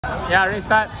Yeah,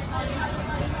 restart.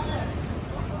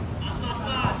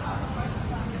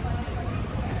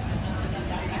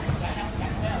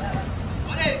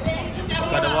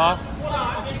 Got the ball.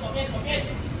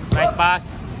 Nice pass.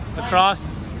 Across.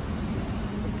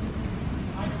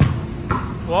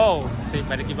 Whoa, saved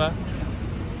by the keeper.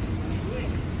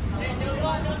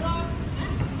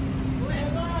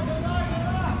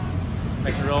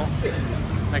 Back to roll.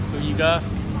 Back to Eager.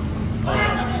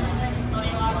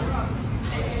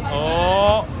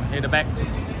 Oh, hit the back.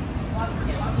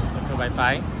 Control by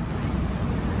 5.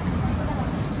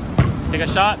 Take a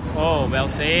shot. Oh, well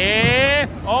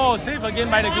saved. Oh, saved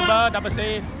again by the keeper. Double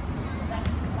save.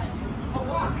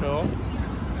 Control.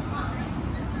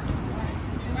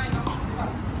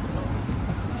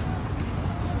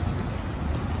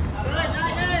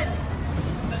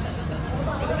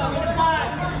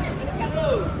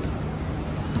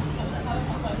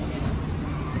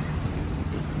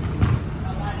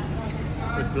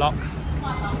 Good block.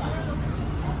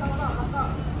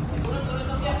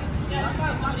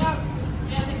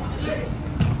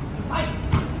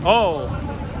 Oh!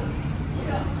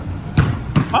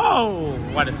 Oh!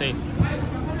 What a save.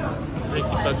 Great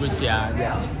keeper Gusia.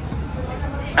 Yeah.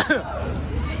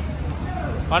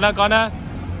 Corner, corner.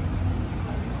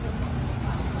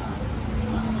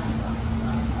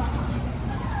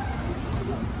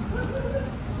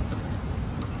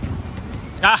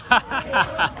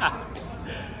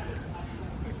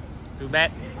 Too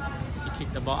bad. He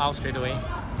kicked the ball out straight away.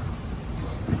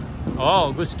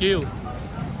 Oh, good skill.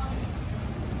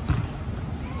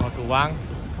 Ball to Wang.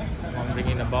 Wang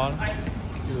bringing the ball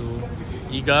to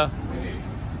Eager.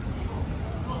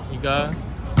 Eager.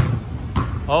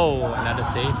 Oh, another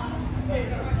save.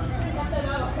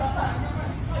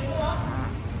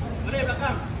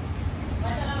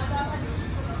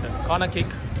 It's a corner kick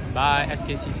by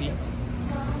SKCC.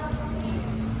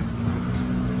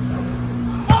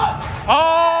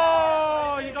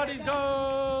 Oh, he got his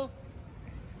goal.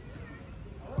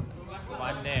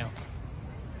 1-0.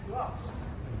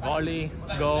 Volley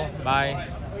goal by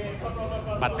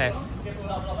Bates.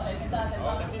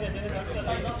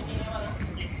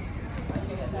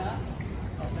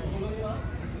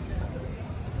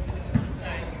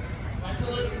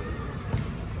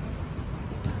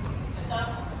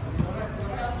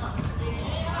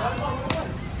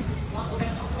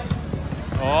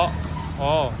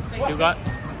 Oh, still got.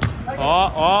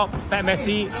 Oh, Fat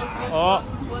Messi. Oh,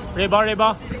 red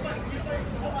ball.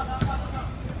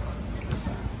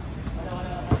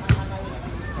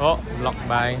 Oh, blocked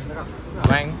by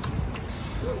Wang.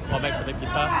 Ball back to the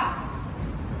keeper.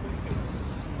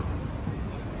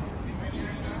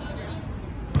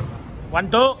 One,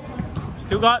 two.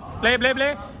 Still got. Play.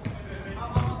 Play.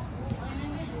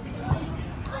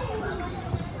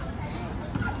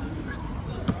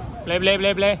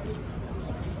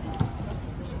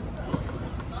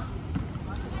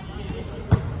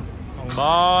 Long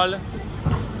ball.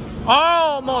 Oh,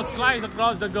 almost slides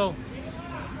across the goal.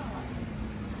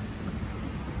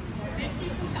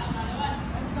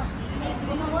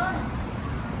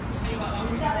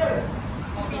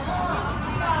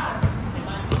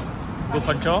 Good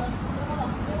control.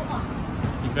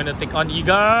 He's going to take on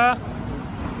Eager.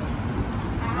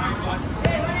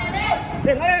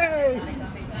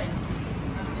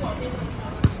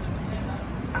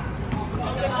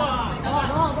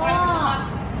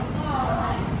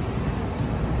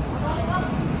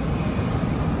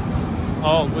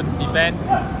 Oh, good defense.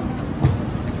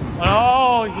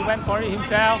 Oh, he went for it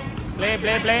himself. Play.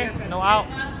 No out.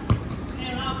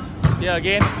 Here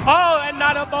again. Oh,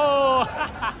 another ball.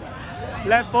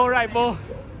 Left ball, right ball.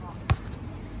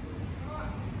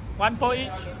 1 ball each.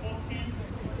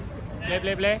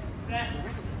 Play.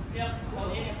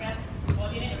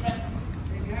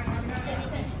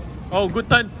 Oh, good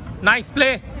turn. Nice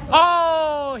play.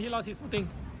 Oh, he lost his footing.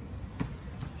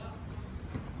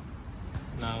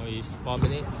 Now it's 4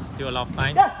 minutes. Still a lot of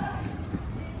time.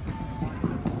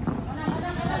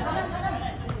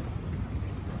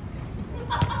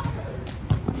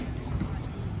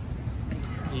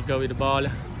 You go with the ball.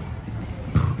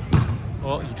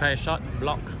 Oh, you try a shot,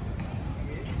 block.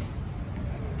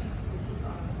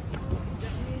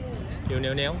 Still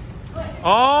 0-0.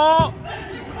 Oh!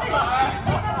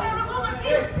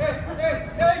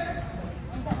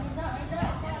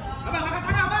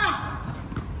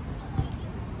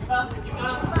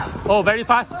 Oh, very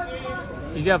fast.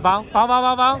 Is it a foul? Foul.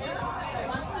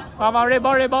 Red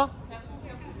ball.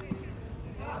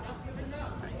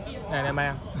 Never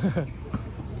mind.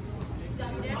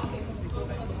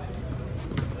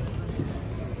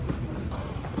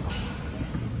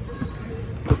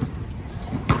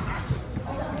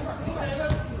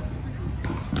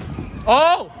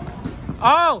 Oh!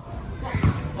 Oh!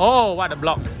 Oh, what a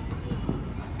block.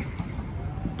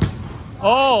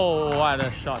 Oh, what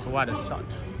a shot, what a shot.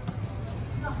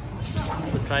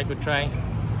 Good try, good try.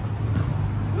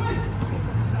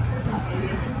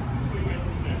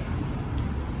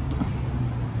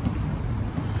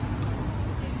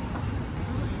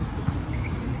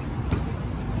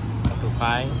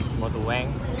 Go to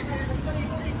Wang.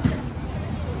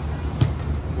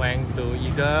 Wang to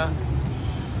Eager.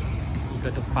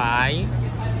 Eager to 5.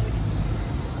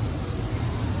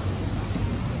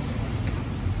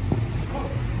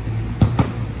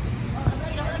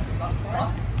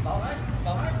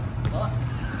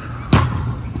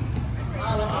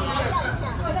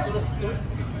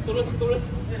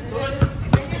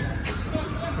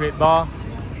 Great ball.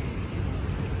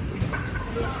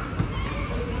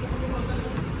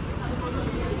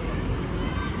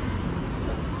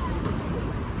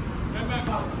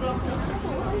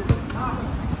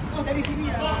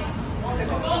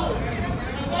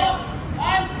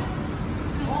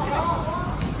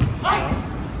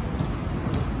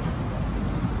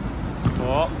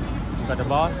 Oh, got the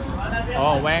ball.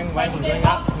 Oh, Wang is going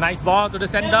up. Nice ball to the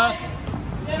center.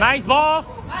 Nice ball.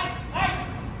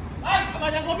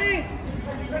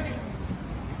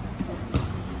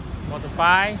 More to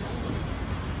 5.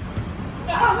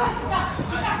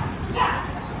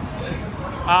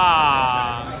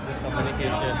 Ah,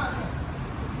 miscommunication.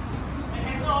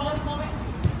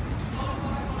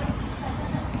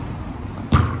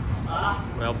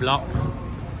 Well blocked.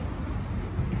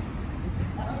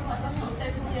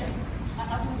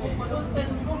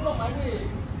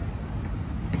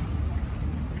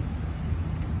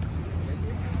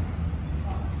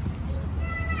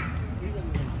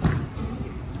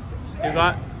 Still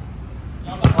got.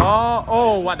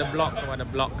 Oh, what a block, what a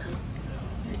block.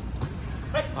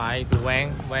 5 to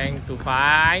Wang, Wang to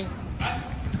 5.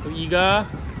 To Eager.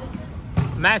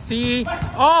 Messi.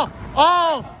 Oh,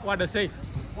 what a save.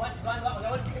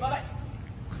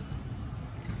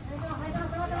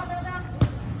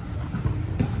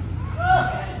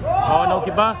 Oh, no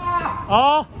keeper.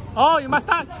 Oh, you must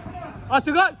touch. Oh,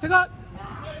 still got, still got.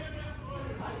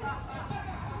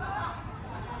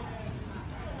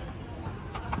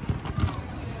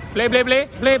 Play.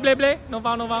 No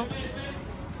foul. No foul.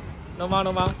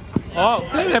 Oh,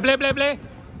 play.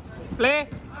 Play.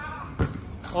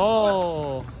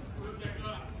 Oh.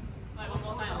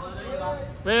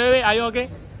 Wait. Are you okay?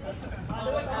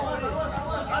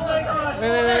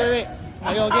 Wait.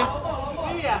 Are you okay?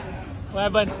 What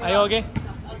happened? Are you okay?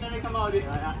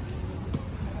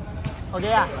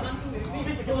 Okay, ah.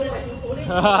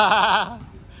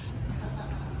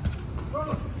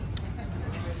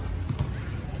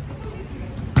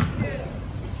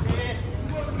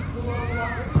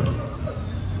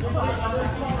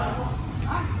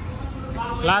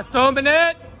 Last 2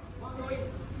 minutes.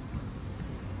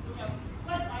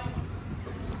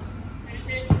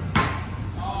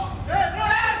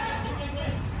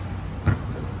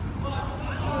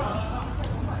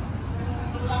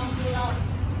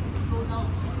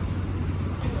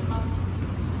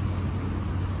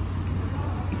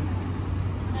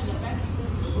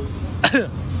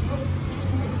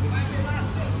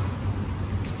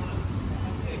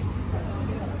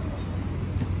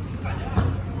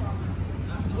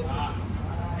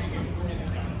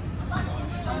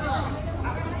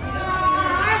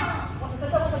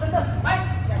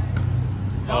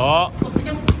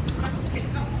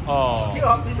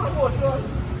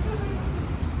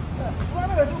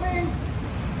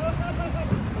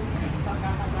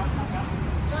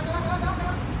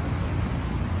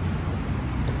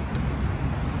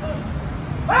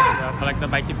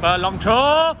 Collected by keeper, long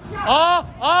throw. Oh,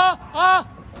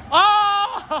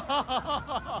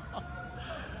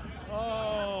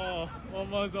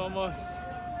 almost.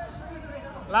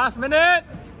 Last minute.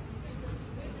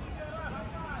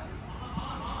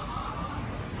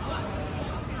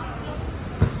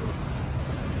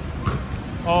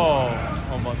 Oh,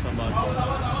 almost.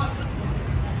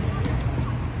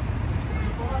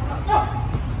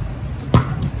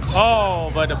 Oh,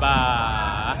 over the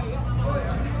bar.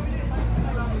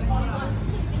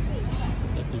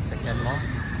 80 seconds more.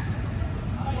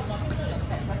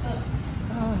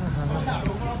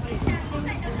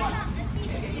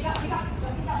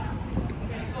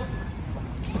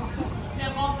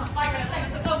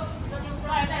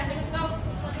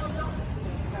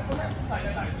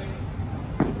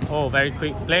 Oh, very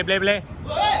quick. Play.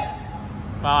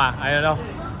 Wow, I don't know.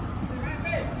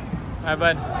 What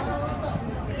happened?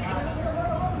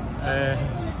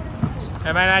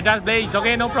 Hey man, I just play. It's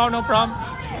okay, no problem.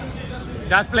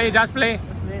 Just play.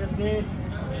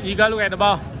 Eagle, look at the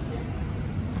ball.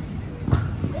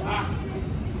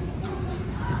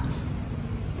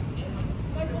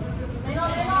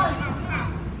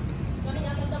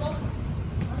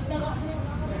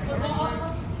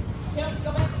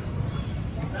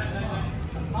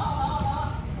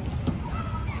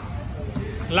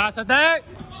 Last attack.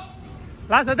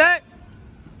 Last attack.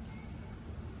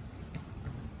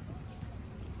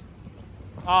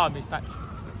 Oh, mistouch.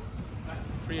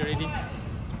 Free already.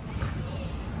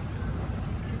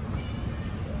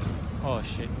 Oh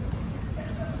shit.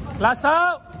 Last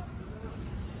out.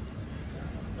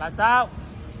 Last out.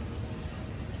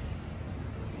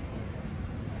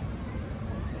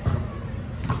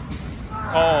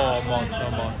 Oh, almost,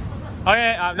 almost.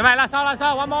 Okay, never mind. Last out, last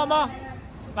out. One more, one more.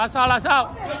 Last out, last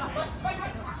out.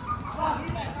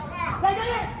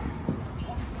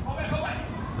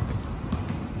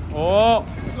 Oh.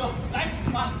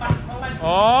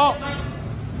 Oh.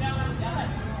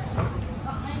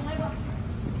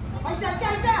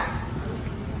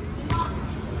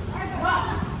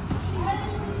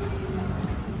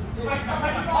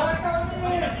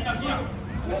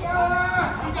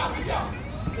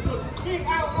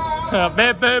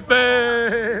 Bê bê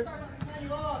bê.